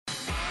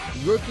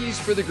Rookies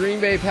for the Green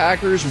Bay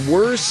Packers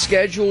were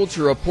scheduled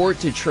to report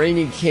to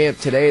training camp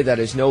today. That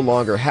is no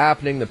longer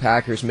happening. The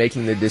Packers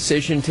making the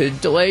decision to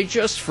delay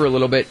just for a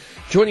little bit.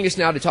 Joining us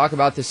now to talk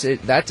about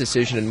that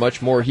decision and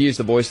much more, he is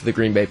the voice of the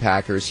Green Bay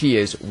Packers. He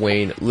is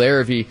Wayne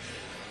Larrivee.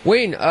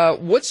 Wayne,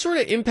 what sort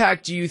of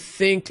impact do you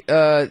think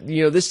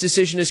this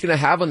decision is going to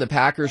have on the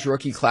Packers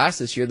rookie class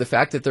this year? The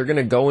fact that they're going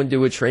to go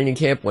into a training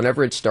camp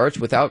whenever it starts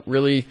without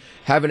really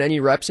having any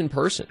reps in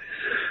person.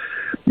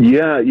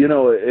 Yeah,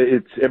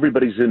 it's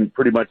everybody's in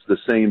pretty much the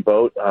same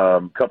boat.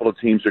 A couple of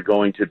teams are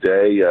going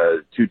today.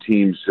 Two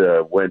teams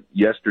went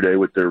yesterday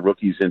with their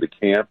rookies into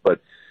camp, but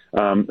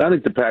I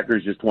think the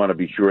Packers just want to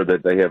be sure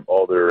that they have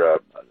all their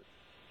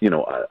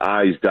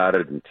I's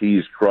dotted and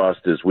T's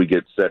crossed as we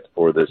get set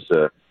for this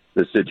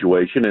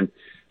situation. And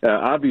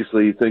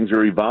obviously, things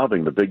are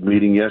evolving. The big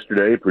meeting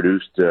yesterday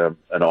produced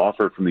an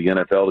offer from the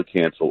NFL to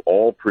cancel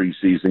all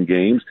preseason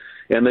games,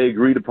 and they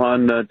agreed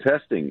upon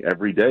testing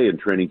every day in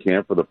training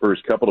camp for the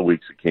first couple of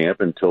weeks of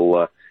camp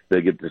until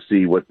they get to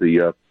see what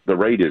the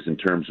rate is in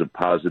terms of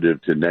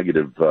positive to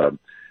negative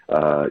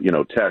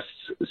tests.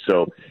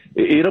 So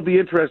it'll be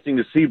interesting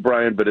to see,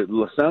 Brian, but it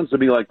sounds to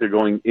me like they're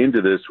going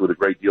into this with a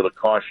great deal of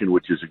caution,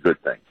 which is a good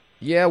thing.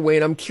 Yeah,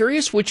 Wayne, I'm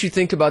curious what you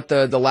think about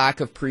the lack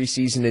of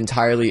preseason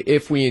entirely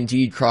if we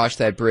indeed cross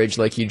that bridge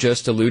like you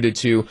just alluded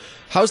to.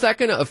 How's that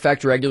going to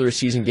affect regular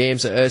season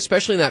games,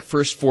 especially in that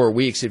first 4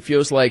 weeks? It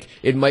feels like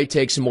it might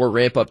take some more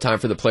ramp-up time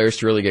for the players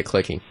to really get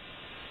clicking.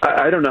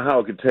 I don't know how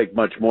it could take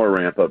much more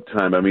ramp-up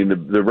time. I mean,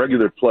 the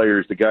regular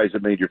players, the guys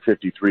that made your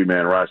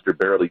 53-man roster,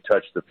 barely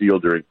touched the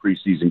field during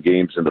preseason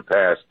games in the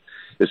past,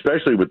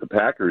 especially with the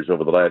Packers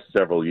over the last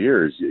several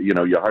years. You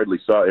hardly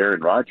saw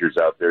Aaron Rodgers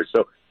out there.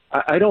 So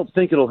I don't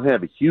think it'll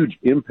have a huge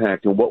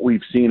impact on what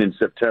we've seen in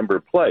September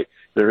play.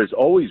 There has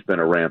always been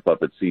a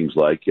ramp-up, it seems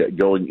like,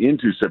 going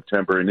into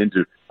September and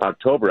into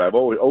October. I've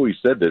always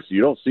said this.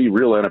 You don't see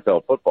real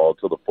NFL football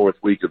until the fourth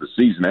week of the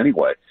season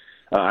anyway.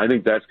 I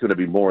think that's going to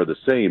be more of the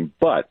same.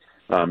 But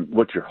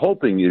what you're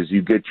hoping is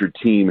you get your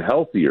team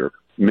healthier,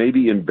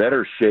 maybe in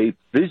better shape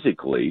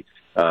physically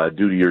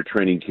due to your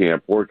training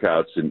camp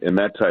workouts and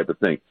that type of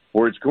thing.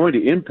 Where it's going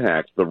to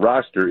impact the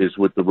roster is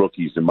with the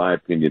rookies, in my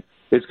opinion.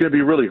 It's going to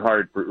be really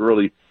hard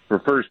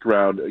for first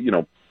round,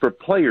 for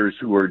players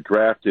who are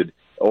drafted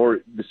or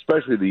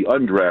especially the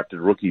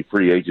undrafted rookie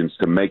free agents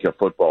to make a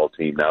football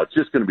team. Now, it's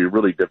just going to be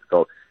really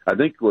difficult. I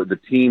think the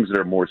teams that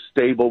are more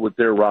stable with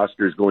their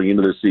rosters going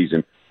into the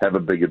season have a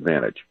big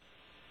advantage.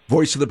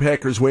 Voice of the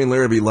Packers, Wayne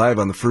Larrivee, live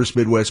on the First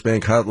Midwest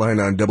Bank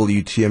Hotline on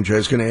WTMJ. I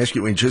was going to ask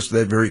you, Wayne, just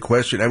that very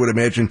question. I would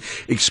imagine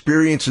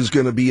experience is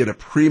going to be at a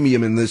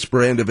premium in this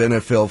brand of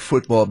NFL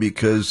football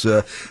because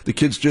the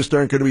kids just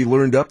aren't going to be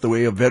learned up the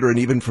way a veteran,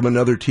 even from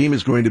another team,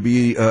 is going to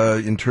be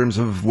in terms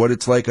of what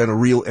it's like on a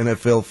real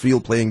NFL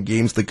field playing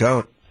games that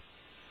count.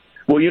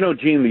 Well,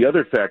 Gene, the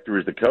other factor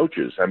is the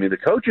coaches. I mean, the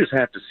coaches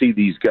have to see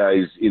these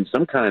guys in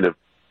some kind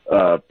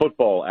of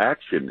football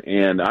action,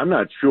 and I'm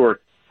not sure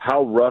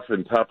how rough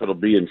and tough it'll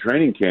be in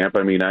training camp.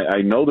 I mean,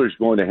 I know there's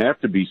going to have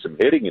to be some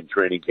hitting in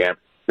training camp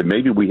that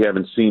maybe we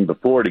haven't seen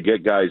before to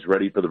get guys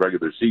ready for the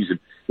regular season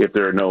if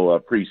there are no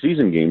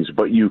preseason games.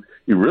 But you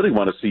really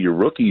want to see your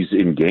rookies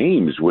in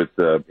games with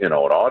an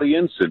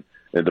audience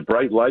and the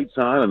bright lights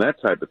on and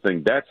that type of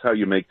thing. That's how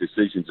you make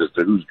decisions as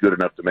to who's good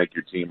enough to make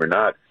your team or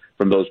not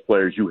from those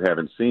players you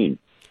haven't seen.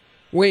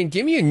 Wayne,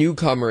 give me a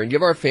newcomer and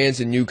give our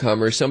fans a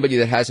newcomer, somebody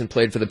that hasn't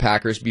played for the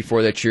Packers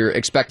before that you're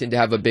expecting to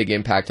have a big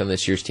impact on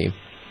this year's team.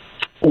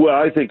 Well,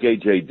 I think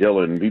A.J.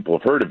 Dillon, people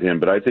have heard of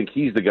him, but I think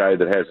he's the guy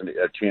that has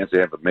a chance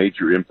to have a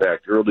major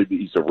impact early.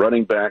 He's a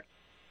running back.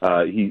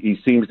 He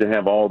seems to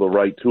have all the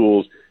right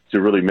tools to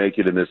really make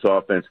it in this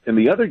offense. And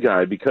the other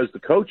guy, because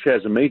the coach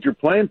has a major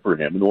plan for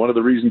him, and one of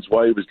the reasons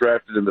why he was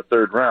drafted in the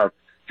third round,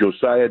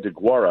 Josiah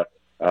DeGuara,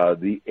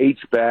 the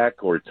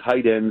H-back or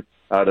tight end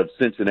out of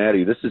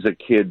Cincinnati. This is a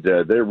kid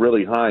they're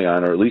really high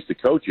on, or at least the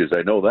coaches,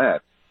 I know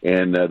that.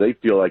 And they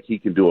feel like he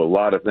can do a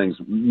lot of things,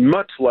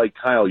 much like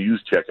Kyle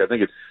Juszczyk. I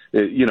think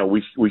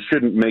we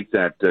shouldn't make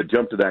that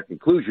jump to that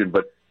conclusion,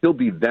 but he'll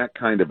be that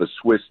kind of a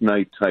Swiss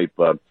knight type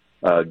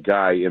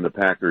guy in the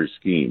Packers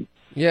scheme.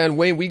 Yeah, and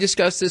Wayne, we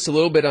discussed this a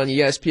little bit on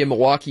ESPN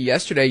Milwaukee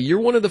yesterday. You're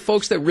one of the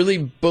folks that really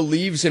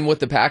believes in what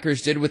the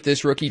Packers did with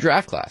this rookie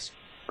draft class.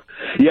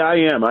 Yeah, I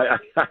am.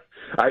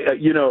 I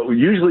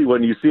usually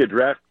when you see a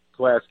draft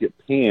class get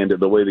panned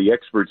the way the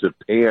experts have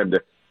panned,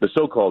 the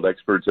so-called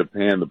experts have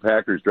panned the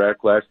Packers draft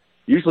class,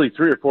 usually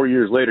 3 or 4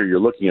 years later, you're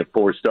looking at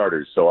 4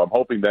 starters. So I'm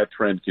hoping that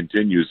trend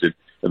continues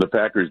and the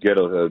Packers get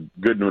a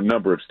good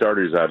number of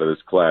starters out of this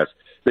class.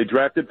 They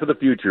drafted for the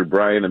future,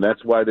 Brian, and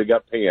that's why they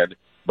got panned.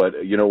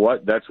 But you know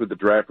what? That's what the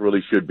draft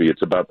really should be.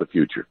 It's about the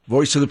future.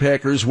 Voice of the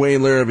Packers,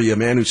 Wayne Larrivee, a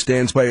man who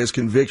stands by his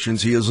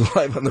convictions. He is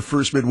live on the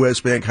First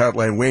Midwest Bank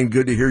Hotline. Wayne,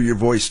 good to hear your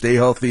voice. Stay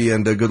healthy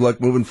and good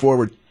luck moving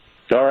forward.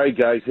 All right,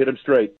 guys. Hit him straight.